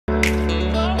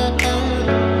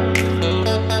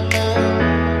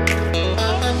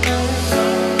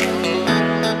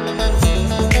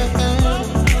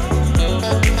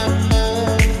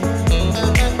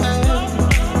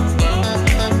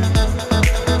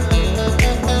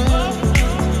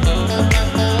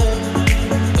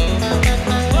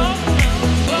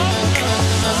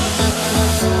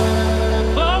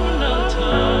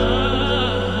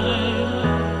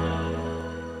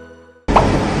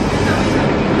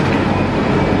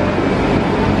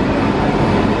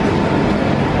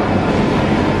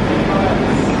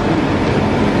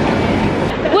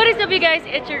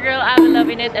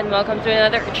Avelovinit and welcome to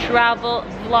another travel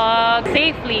vlog.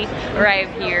 Safely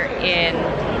arrived here in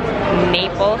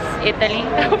Naples, Italy.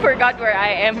 I forgot where I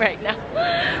am right now.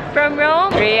 From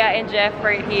Rome. Rhea and Jeff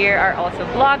right here are also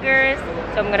vloggers.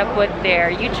 So I'm gonna put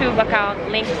their YouTube account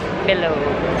links below.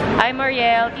 Hi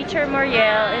Moriel. Teacher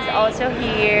Moriel is also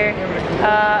here.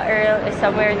 Earl is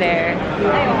somewhere there.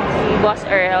 Boss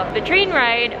Earl. The train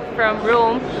ride from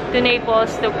Rome to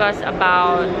Naples took us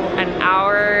about an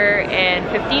hour and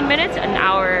 15 minutes, an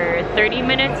hour 30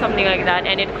 minutes, something like that,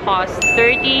 and it cost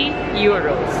 30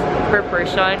 euros per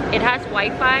person. It has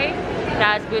Wi-Fi, it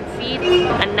has good seats,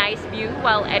 a nice view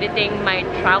while editing my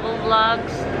travel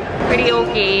vlogs. Pretty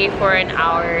okay for an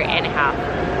hour and a half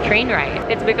train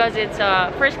ride. It's because it's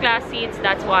first class seats,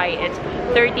 that's why it's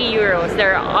 30 euros.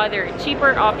 There are other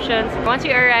cheaper options. Once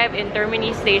you arrive in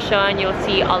Termini station, you'll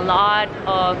see a lot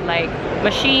of like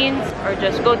machines, or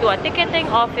just go to a ticketing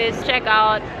office. Check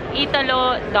out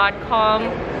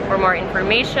italo.com for more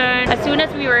information. As soon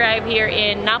as we arrived here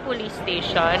in Napoli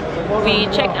station, we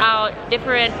checked out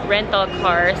different rental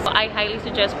cars. I highly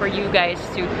suggest for you guys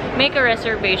to make a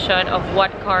reservation of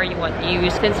what car you want to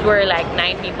use. Since we're like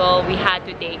 9 people, we had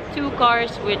to take 2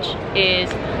 cars, which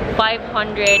is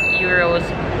 500 euros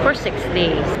for 6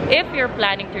 days. If you're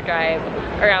planning to drive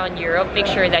around Europe, make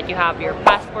sure that you have your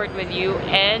passport with you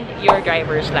and your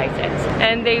driver's license.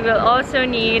 And they will also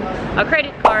need a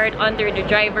credit card under the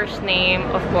driver's name,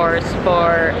 of course,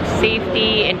 for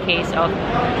safety in case of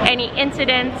any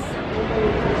incidents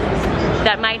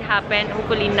that might happen.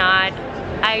 Hopefully not.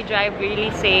 I drive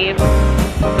really safe.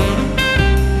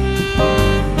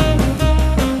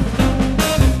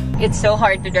 It's so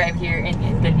hard to drive here in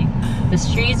Italy. The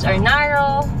streets are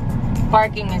narrow,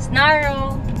 parking is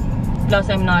narrow, plus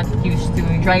I'm not used to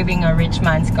driving a rich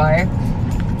man's car.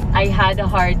 I had a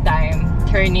hard time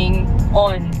turning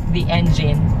on the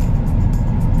engine.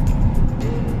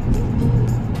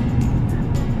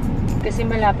 Kasi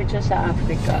malapit siya sa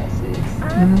Africa, sis.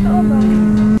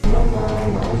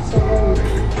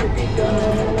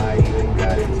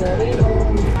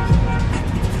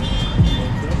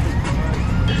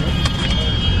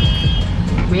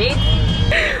 Wait.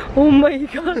 Oh my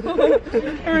god.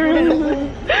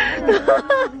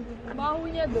 Baho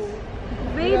niya do.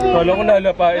 Baby. Kala ko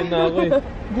lalapain na ako eh.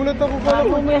 Gulat ako, kala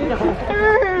ko may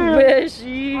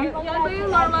Beshi. Yan ba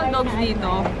yung normal dogs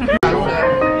dito?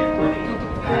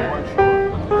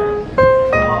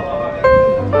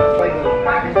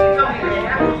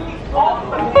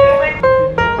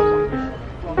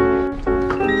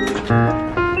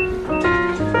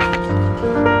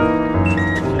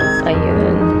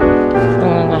 Ayun.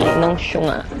 Nangangain ng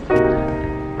syunga.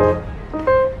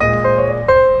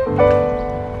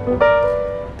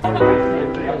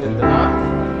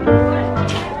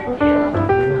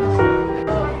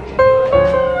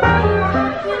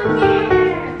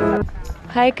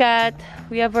 Hi Kat,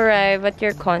 we have arrived at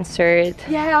your concert.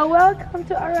 Yeah, welcome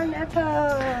to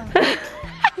Araneta.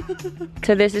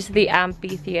 So this is the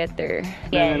amphitheater.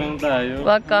 Kaya lang tayo.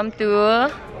 Welcome to...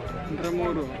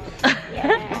 Ramuro.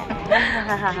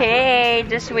 Hey,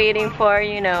 just waiting for,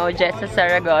 you know, Jessa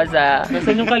Zaragoza.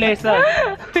 Nasaan yung kalesa?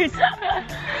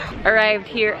 Arrived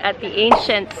here at the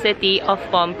ancient city of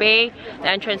Pompeii. The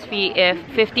entrance fee is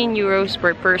 15 euros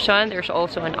per person. There's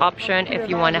also an option if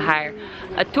you want to hire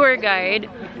a tour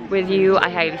guide with you. I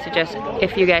highly suggest,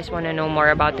 if you guys want to know more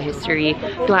about the history,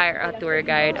 to hire a tour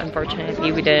guide.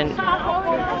 Unfortunately, we didn't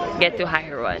get to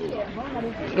hire one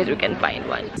because we can find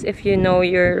one. If you know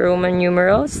your Roman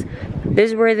numerals, this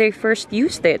is where they first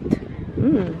used it.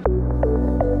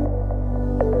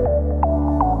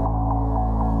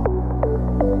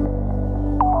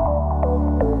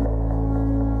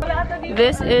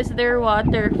 This is their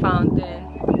water fountain.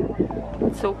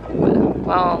 It's so cool.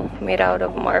 Wow, made out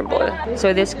of marble.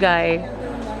 So this guy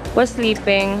was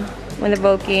sleeping when the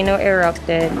volcano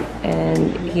erupted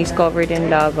and he's covered in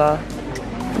lava.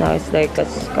 Now it's like a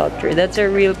sculpture. That's a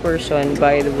real person,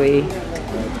 by the way.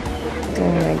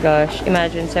 Oh my gosh,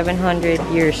 imagine 700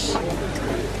 years.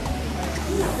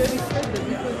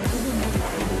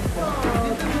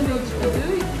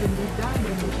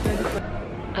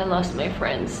 I lost my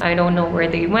friends. I don't know where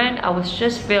they went. I was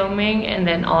just filming and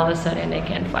then all of a sudden I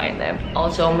can't find them.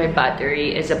 Also, my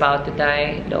battery is about to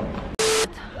die. Look.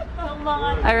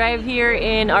 Arrive here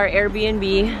in our Airbnb.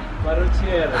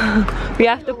 We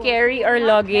have to carry our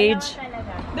luggage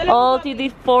all to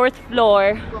the 4th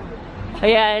floor.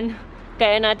 Ayan.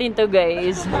 Kaya natin to,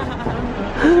 guys.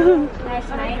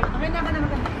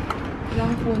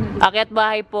 Akyat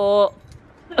bahay po.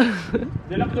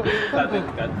 Nilak ko yung tatay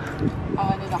kat.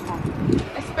 Oo, nilak ko.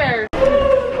 Spare.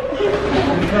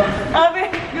 Abe,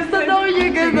 gusto daw niya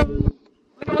gano'n.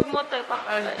 Pag mo tayo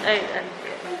ay.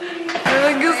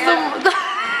 Gusto mo.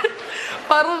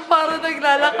 Parang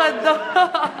naglalakad daw.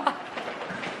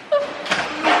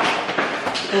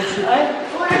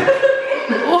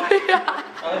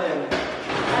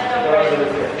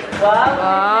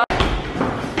 Wow.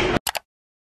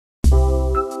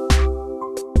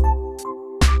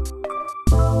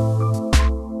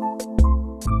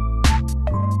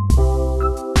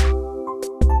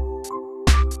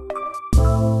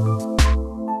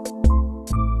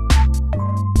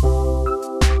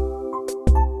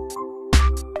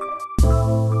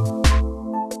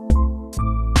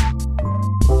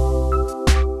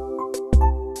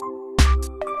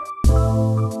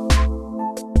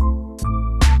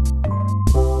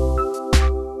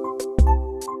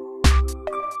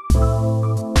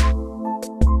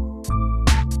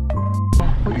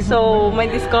 So, may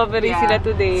discovery sila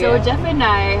today. So Jeff and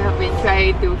I have been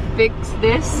trying to fix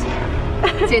this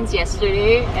since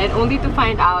yesterday, and only to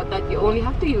find out that you only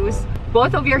have to use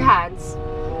both of your hands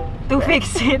to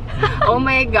fix it. Oh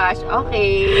my gosh,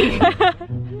 okay.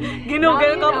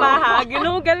 Ginugal ka pa ha?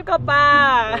 Ginugal ka pa!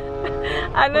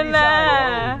 Ano na?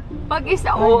 Pag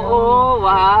isa, oo,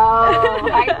 wow,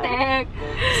 high-tech.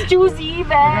 It's choosy,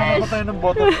 besh.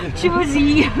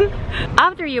 Choosy.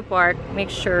 After you park, make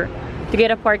sure to get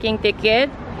a parking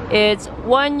ticket. It's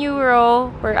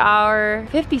 €1 per hour,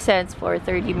 50 cents for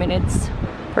 30 minutes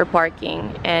for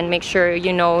parking. And make sure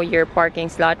you know your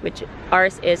parking slot, which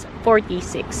ours is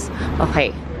 46.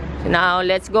 Okay, so now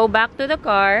let's go back to the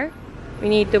car.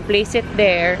 We need to place it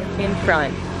there in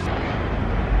front.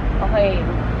 Okay,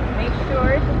 make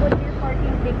sure to put your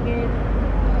parking ticket here.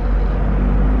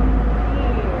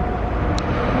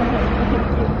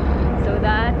 So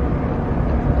that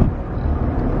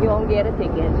you won't get a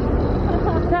ticket.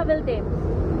 Travel tips.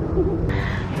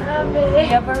 We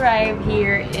have arrived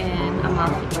here in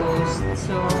Amalfi Coast.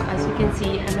 So as you can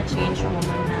see, I'm a changed woman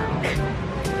now.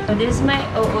 So this is my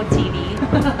OOTD.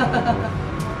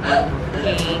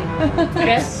 Okay.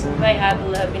 Dress by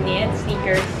Avelovinit.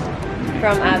 Sneakers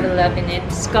from Avelovinit.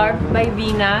 Scarf by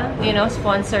Vina. You know,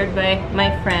 sponsored by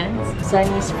my friends.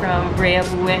 Sunnies from Rhea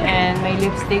Bue. And my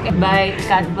lipstick by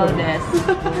Kat Valdez.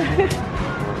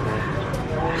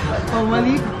 Oh,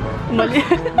 mali. Mali.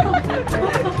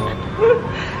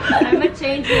 I'm a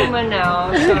changed woman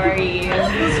now. Sorry.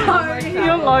 Sorry.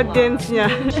 Yung audience niya.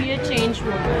 She a changed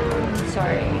woman.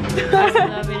 Sorry.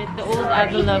 Avelovinit. The old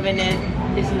Avelovinit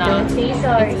is not. Say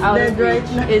sorry. It's out of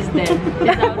reach. Is dead.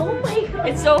 It's out of reach.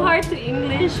 It's so hard to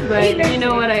English, but you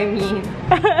know what I mean.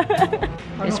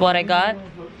 This is what I got.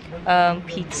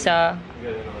 Pizza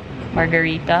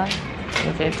margarita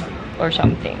with it or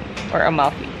something. Or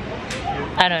Amalfi.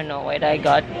 I don't know what I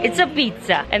got. It's a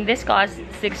pizza, and this costs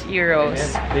 €6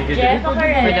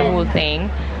 for the whole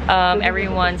thing.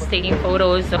 Everyone's taking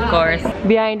photos, of course.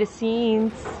 Behind the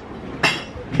scenes.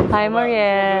 Hi,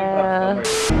 Marielle.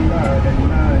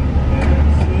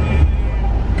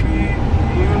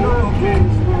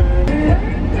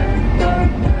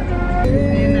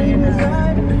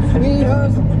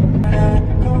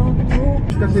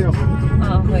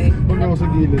 Okay. Huwag ako sa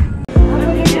gilid.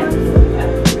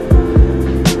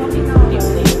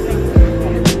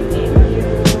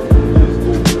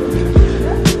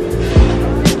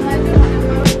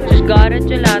 Got a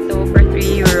gelato for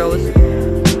 €3.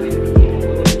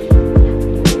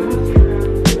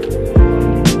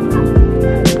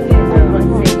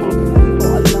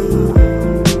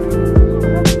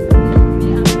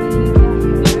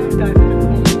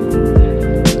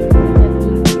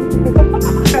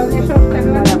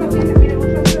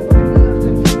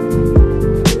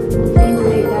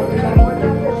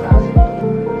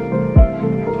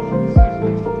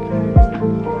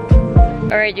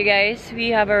 Alright, you guys, we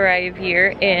have arrived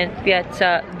here in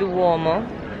Piazza Duomo.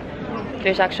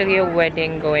 There's actually a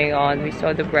wedding going on. We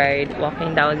saw the bride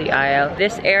walking down the aisle.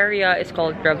 This area is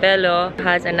called Ravello. It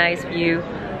has a nice view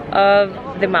of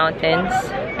the mountains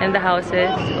and the houses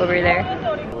over there.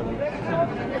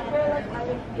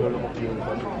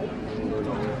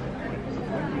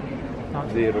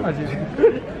 Zero.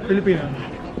 Filipino.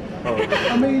 Oo.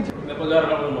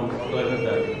 Napag-aaral mo,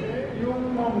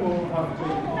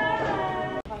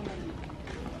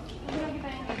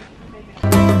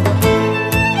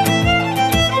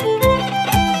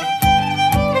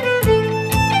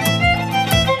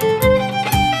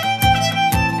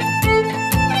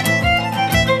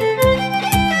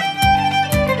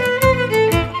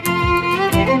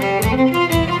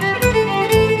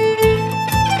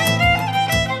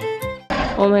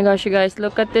 Oh my gosh, you guys,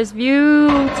 look at this view.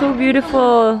 It's so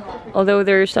beautiful. Although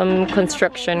there's some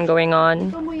construction going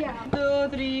on. 2,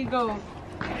 3, go.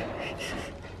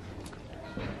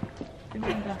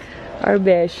 Our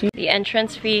beshi. The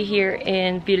entrance fee here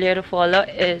in Villa Rufolo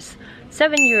is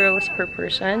 7 euros per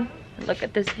person. Look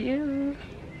at this view.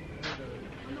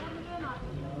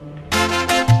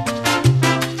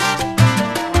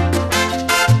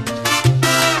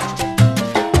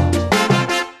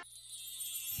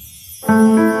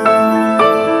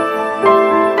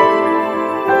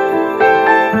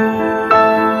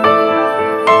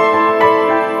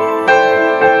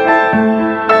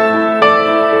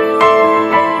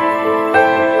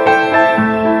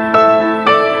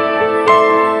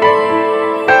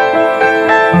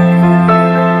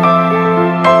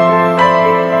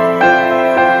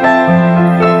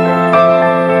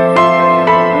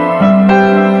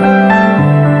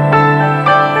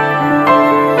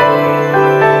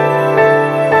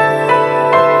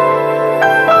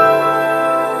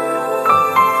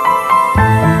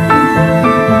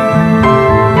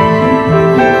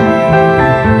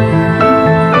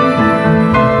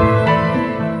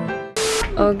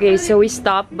 Okay, so we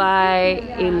stopped by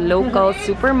a local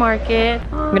supermarket.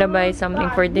 I'm gonna buy something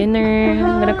for dinner.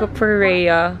 I'm gonna cook for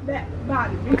Rhea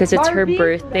because it's her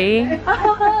birthday.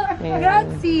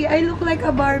 Grazie! I look like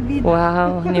a Barbie.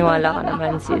 Wow, niwala ka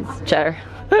naman, sis. Char.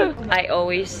 I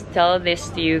always tell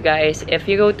this to you guys. If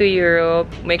you go to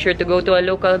Europe, make sure to go to a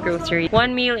local grocery.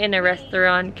 One meal in a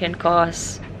restaurant can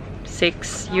cost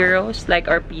 6 euros, like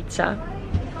our pizza.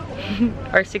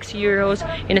 Or 6 euros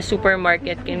in a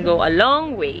supermarket can go a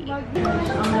long way.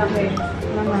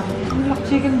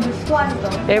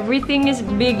 Everything is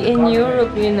big in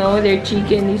Europe, you know. Their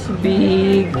chicken is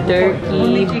big,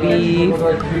 turkey, beef.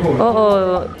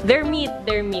 Oh, their meat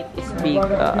is big.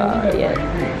 Yeah.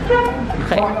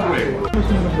 Okay.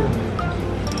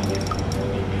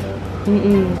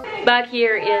 Back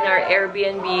here in our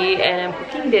Airbnb, and I'm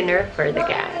cooking dinner for the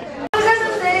gang.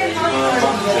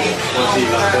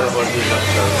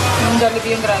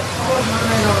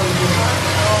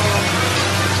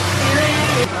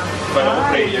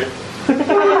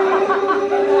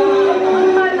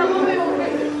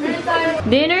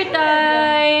 Dinner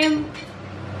time!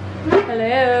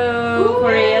 Hello!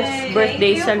 Korea's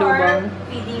birthday salubong.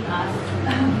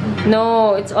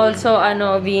 No, it's also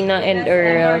Vina and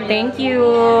Earl. Thank you!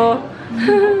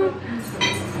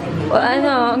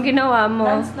 Ano, ang ginawa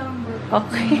mo?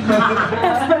 Okay.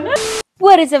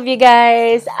 What is up, you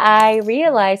guys? I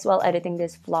realized while editing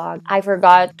this vlog, I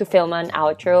forgot to film an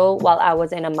outro while I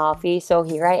was in Amalfi, so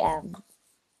here I am.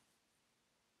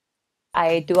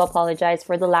 I do apologize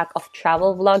for the lack of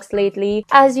travel vlogs lately.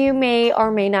 As you may or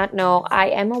may not know, I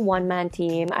am a one-man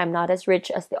team. I'm not as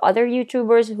rich as the other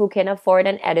YouTubers who can afford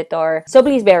an editor, so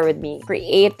please bear with me.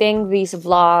 Creating these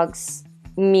vlogs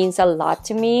means a lot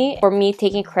to me. For me,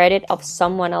 taking credit of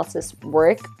someone else's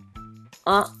work,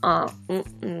 I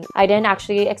didn't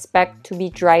actually expect to be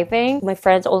driving. My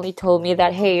friends only told me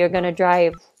that, hey, you're gonna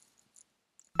drive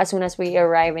as soon as we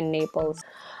arrive in Naples.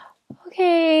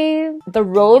 Okay. The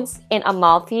roads in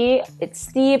Amalfi, it's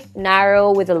steep,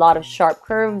 narrow, with a lot of sharp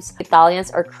curves. Italians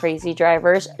are crazy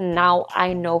drivers. Now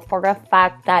I know for a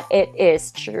fact that it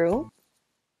is true.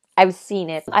 I've seen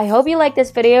it. I hope you like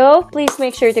this video. Please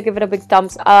make sure to give it a big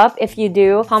thumbs up. If you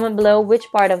do, comment below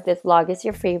which part of this vlog is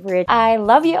your favorite. I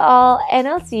love you all, and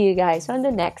I'll see you guys on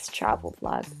the next travel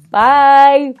vlog.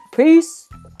 Bye! Peace!